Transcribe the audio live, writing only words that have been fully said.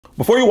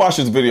Before you watch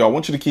this video, I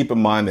want you to keep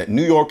in mind that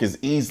New York is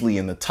easily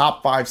in the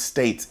top 5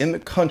 states in the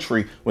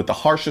country with the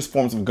harshest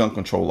forms of gun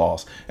control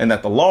laws, and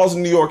that the laws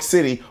in New York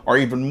City are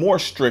even more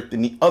strict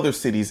than the other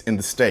cities in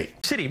the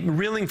state. City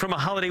reeling from a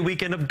holiday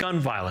weekend of gun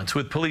violence,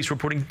 with police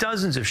reporting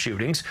dozens of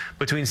shootings.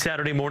 Between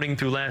Saturday morning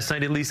through last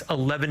night, at least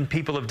 11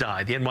 people have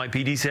died. The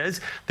NYPD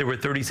says there were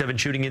 37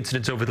 shooting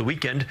incidents over the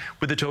weekend,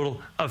 with a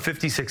total of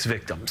 56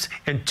 victims.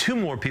 And 2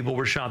 more people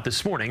were shot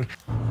this morning.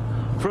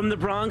 From the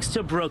Bronx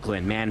to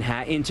Brooklyn,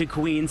 Manhattan to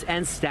Queens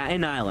and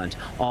Staten Island,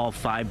 all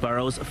 5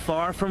 boroughs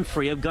far from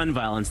free of gun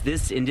violence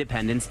this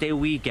Independence Day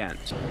weekend.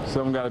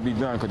 Something got to be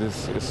done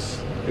because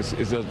it's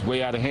just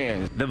way out of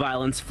hand. The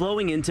violence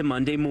flowing into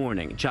Monday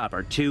morning.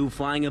 Chopper 2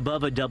 flying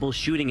above a double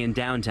shooting in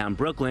downtown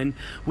Brooklyn,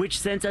 which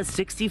sent a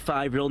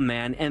 65-year-old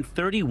man and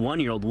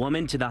 31-year-old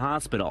woman to the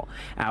hospital.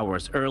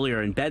 Hours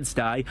earlier in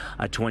Bed-Stuy,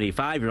 a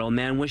 25-year-old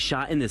man was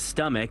shot in the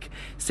stomach.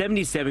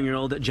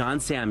 77-year-old John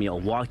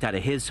Samuel walked out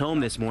of his home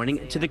this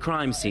morning to the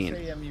crime scene.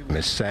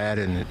 It's sad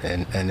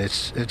and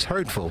it's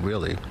hurtful,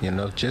 really. You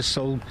know, just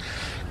so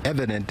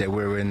evident that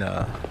we're in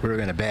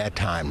a bad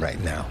time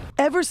right now.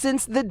 Ever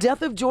since the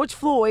death of George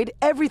Floyd,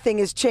 everything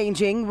is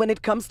changing when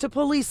it comes to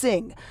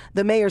policing.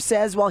 The mayor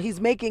says while he's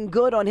making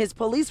good on his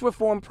police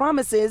reform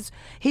promises,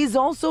 he's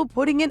also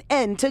putting an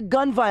end to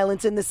gun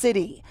violence in the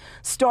city,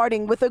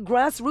 starting with a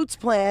grassroots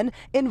plan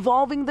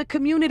involving the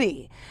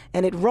community.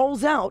 And it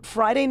rolls out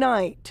Friday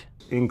night.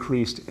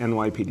 Increased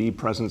NYPD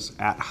presence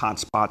at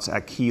hotspots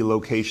at key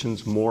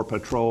locations, more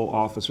patrol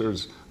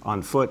officers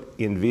on foot,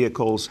 in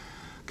vehicles,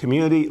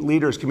 community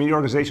leaders, community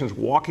organizations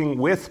walking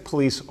with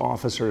police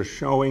officers,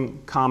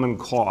 showing common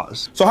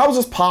cause. So how is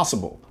this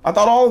possible? I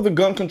thought all of the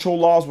gun control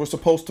laws were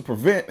supposed to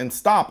prevent and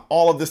stop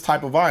all of this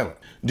type of violence.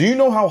 Do you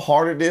know how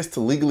hard it is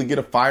to legally get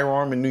a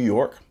firearm in New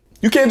York?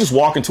 You can't just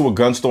walk into a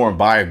gun store and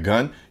buy a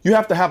gun. You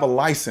have to have a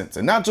license,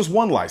 and not just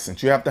one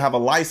license. You have to have a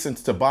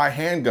license to buy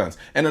handguns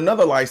and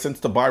another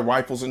license to buy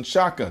rifles and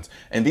shotguns.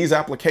 And these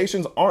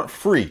applications aren't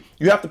free.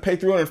 You have to pay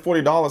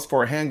 $340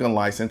 for a handgun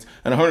license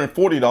and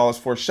 $140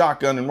 for a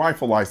shotgun and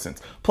rifle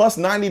license, plus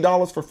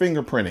 $90 for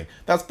fingerprinting.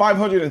 That's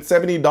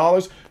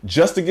 $570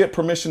 just to get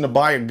permission to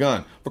buy a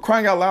gun. For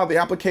crying out loud, the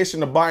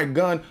application to buy a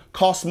gun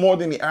costs more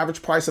than the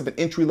average price of an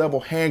entry-level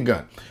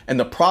handgun. And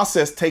the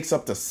process takes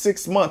up to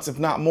 6 months, if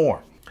not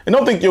more. And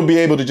don't think you'll be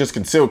able to just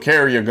conceal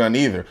carry your gun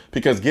either,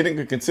 because getting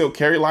a concealed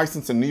carry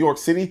license in New York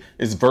City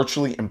is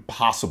virtually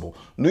impossible.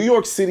 New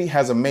York City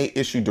has a May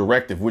issue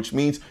directive, which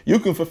means you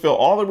can fulfill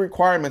all the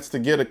requirements to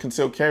get a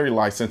concealed carry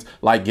license,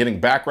 like getting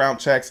background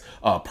checks,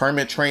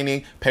 permit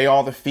training, pay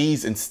all the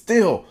fees, and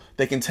still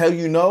they can tell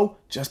you no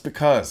just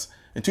because.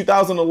 In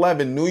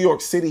 2011, New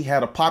York City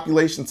had a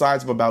population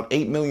size of about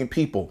 8 million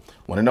people.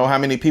 Want to know how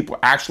many people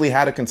actually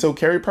had a concealed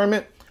carry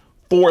permit?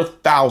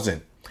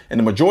 4,000. And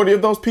the majority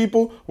of those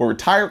people were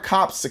retired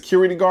cops,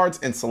 security guards,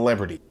 and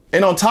celebrities.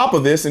 And on top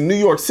of this, in New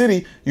York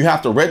City, you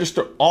have to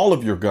register all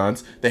of your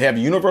guns. They have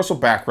universal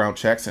background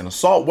checks, an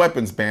assault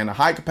weapons ban, a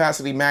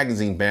high-capacity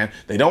magazine ban.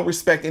 They don't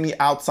respect any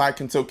outside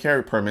concealed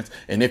carry permits.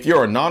 And if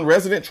you're a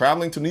non-resident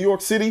traveling to New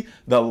York City,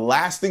 the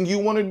last thing you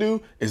want to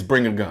do is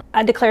bring a gun.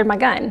 I declared my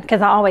gun,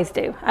 because I always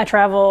do. I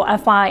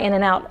fly in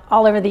and out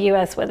all over the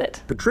U.S. with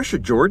it. Patricia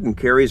Jordan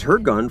carries her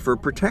gun for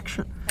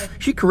protection.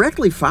 She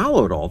correctly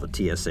followed all the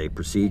TSA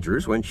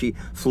procedures when she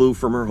flew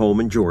from her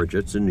home in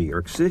Georgia to New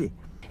York City.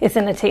 It's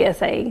in a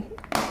TSA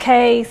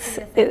case,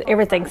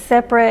 everything's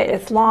separate,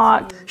 it's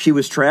locked. She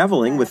was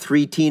traveling with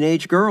 3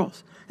 teenage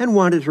girls and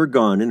wanted her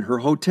gun in her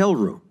hotel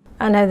room.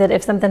 I know that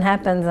if something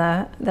happens,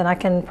 then I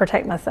can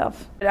protect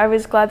myself. I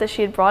was glad that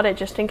she had brought it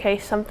just in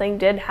case something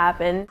did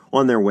happen.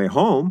 On their way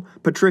home,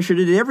 Patricia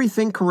did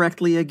everything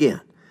correctly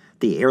again.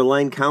 The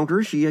airline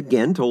counter, she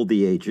again told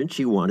the agent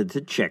she wanted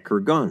to check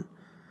her gun.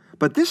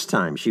 But this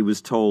time she was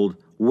told,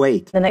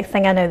 wait. The next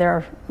thing I know,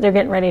 they're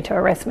getting ready to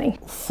arrest me.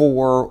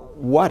 For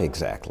what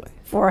exactly?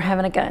 For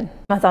having a gun.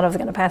 I thought I was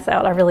going to pass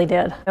out. I really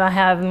did. I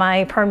have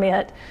my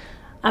permit.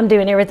 I'm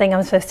doing everything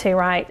I'm supposed to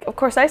right. Of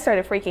course, I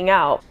started freaking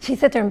out. She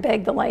sat there and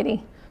begged the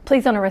lady,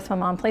 please don't arrest my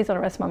mom. Please don't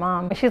arrest my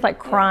mom. She's like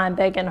crying,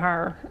 begging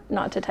her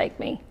not to take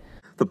me.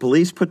 The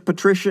police put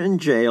Patricia in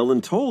jail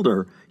and told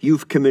her,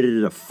 you've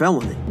committed a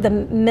felony. The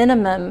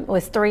minimum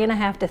was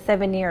 3.5 to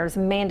 7 years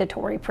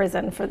mandatory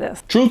prison for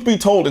this. Truth be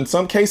told, in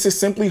some cases,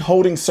 simply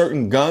holding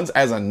certain guns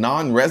as a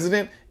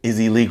non-resident is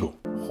illegal.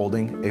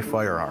 Holding a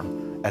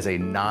firearm as a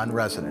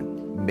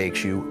non-resident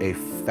makes you a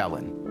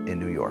felon in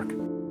New York.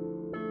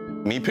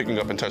 Me picking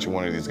up and touching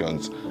one of these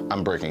guns,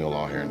 I'm breaking a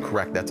law here.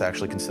 Correct, that's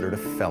actually considered a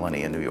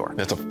felony in New York.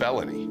 That's a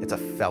felony? It's a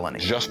felony.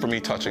 Just for me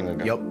touching a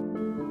gun?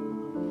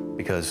 Yep.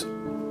 Because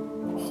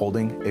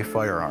holding a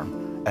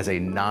firearm as a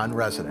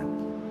non-resident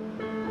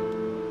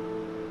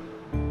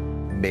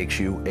makes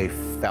you a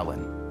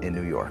felon in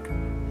New York.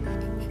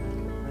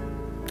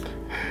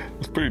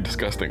 It's pretty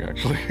disgusting,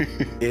 actually.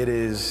 It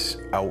is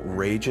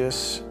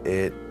outrageous.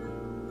 It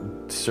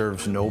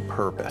serves no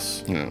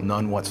purpose,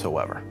 none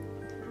whatsoever.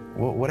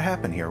 What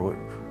happened here?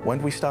 When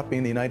did we stop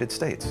being the United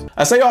States?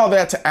 I say all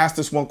that to ask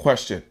this one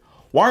question.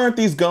 Why aren't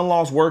these gun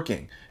laws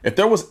working? If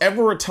there was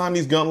ever a time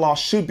these gun laws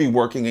should be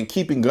working and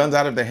keeping guns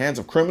out of the hands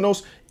of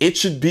criminals, it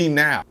should be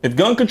now. If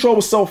gun control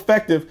was so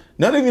effective,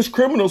 none of these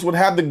criminals would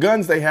have the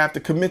guns they have to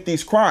commit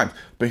these crimes.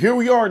 But here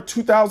we are in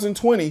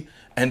 2020,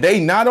 and they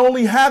not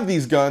only have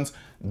these guns,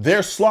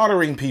 they're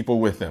slaughtering people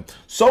with them.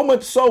 So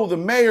much so, the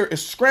mayor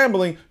is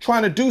scrambling,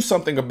 trying to do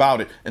something about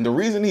it. And the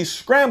reason he's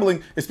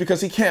scrambling is because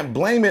he can't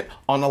blame it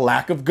on the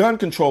lack of gun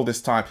control this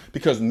time,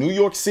 because New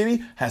York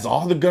City has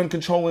all the gun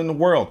control in the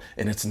world,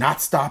 and it's not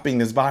stopping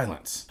this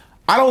violence.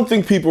 I don't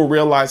think people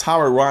realize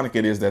how ironic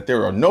it is that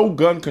there are no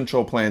gun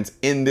control plans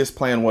in this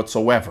plan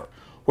whatsoever.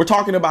 We're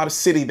talking about a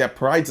city that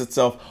prides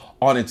itself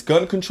on its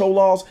gun control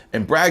laws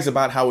and brags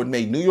about how it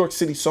made New York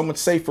City so much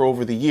safer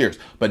over the years.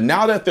 But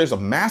now that there's a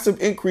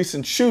massive increase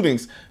in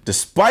shootings,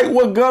 despite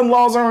what gun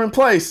laws are in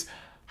place,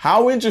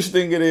 how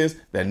interesting it is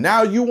that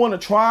now you want to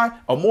try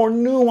a more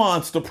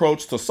nuanced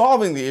approach to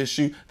solving the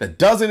issue that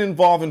doesn't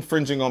involve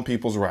infringing on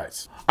people's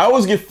rights. I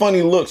always get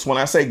funny looks when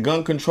I say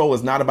gun control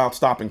is not about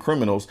stopping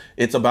criminals,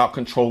 it's about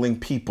controlling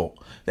people.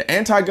 The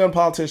anti-gun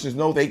politicians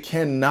know they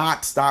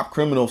cannot stop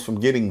criminals from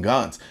getting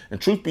guns. And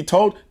truth be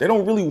told, they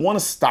don't really want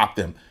to stop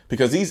them,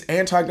 because these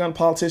anti-gun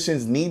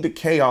politicians need the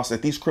chaos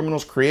that these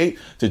criminals create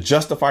to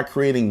justify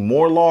creating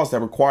more laws that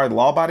require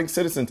law-abiding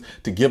citizens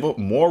to give up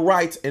more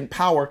rights and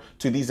power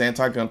to these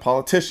anti-gun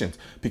politicians,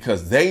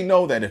 because they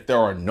know that if there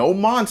are no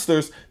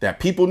monsters that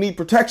people need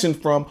protection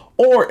from,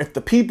 or if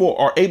the people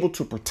are able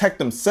to protect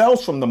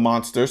themselves from the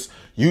monsters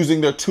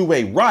using their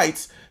two-way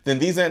rights, then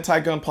these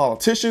anti-gun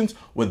politicians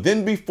would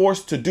then be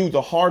forced to do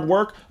the hard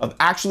work of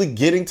actually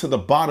getting to the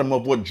bottom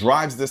of what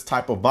drives this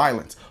type of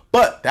violence.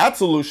 But that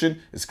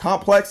solution is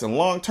complex and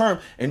long-term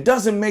and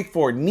doesn't make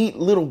for a neat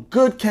little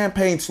good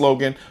campaign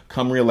slogan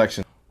come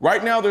re-election.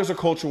 Right now, there's a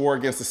culture war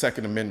against the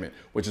Second Amendment,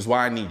 which is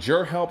why I need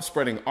your help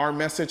spreading our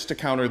message to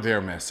counter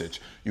their message.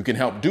 You can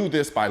help do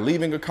this by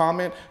leaving a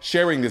comment,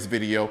 sharing this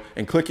video,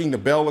 and clicking the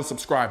bell and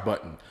subscribe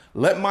button.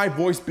 Let my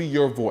voice be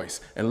your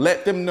voice, and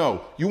let them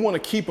know you want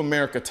to keep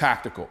America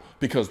tactical,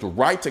 because the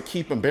right to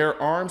keep and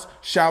bear arms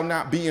shall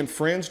not be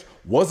infringed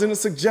wasn't a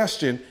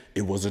suggestion,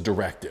 it was a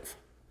directive.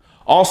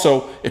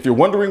 Also, if you're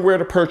wondering where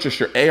to purchase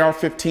your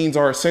AR-15s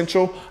are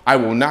essential, I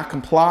will not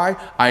comply.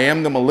 I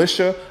am the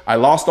militia. I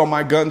lost all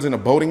my guns in a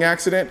boating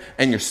accident,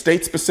 and your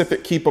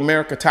state-specific Keep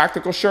America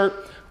Tactical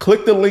shirt,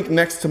 click the link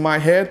next to my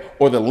head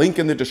or the link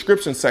in the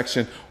description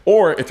section.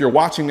 Or if you're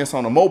watching this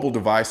on a mobile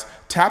device,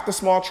 tap the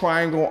small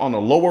triangle on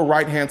the lower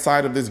right-hand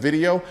side of this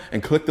video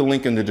and click the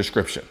link in the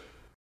description.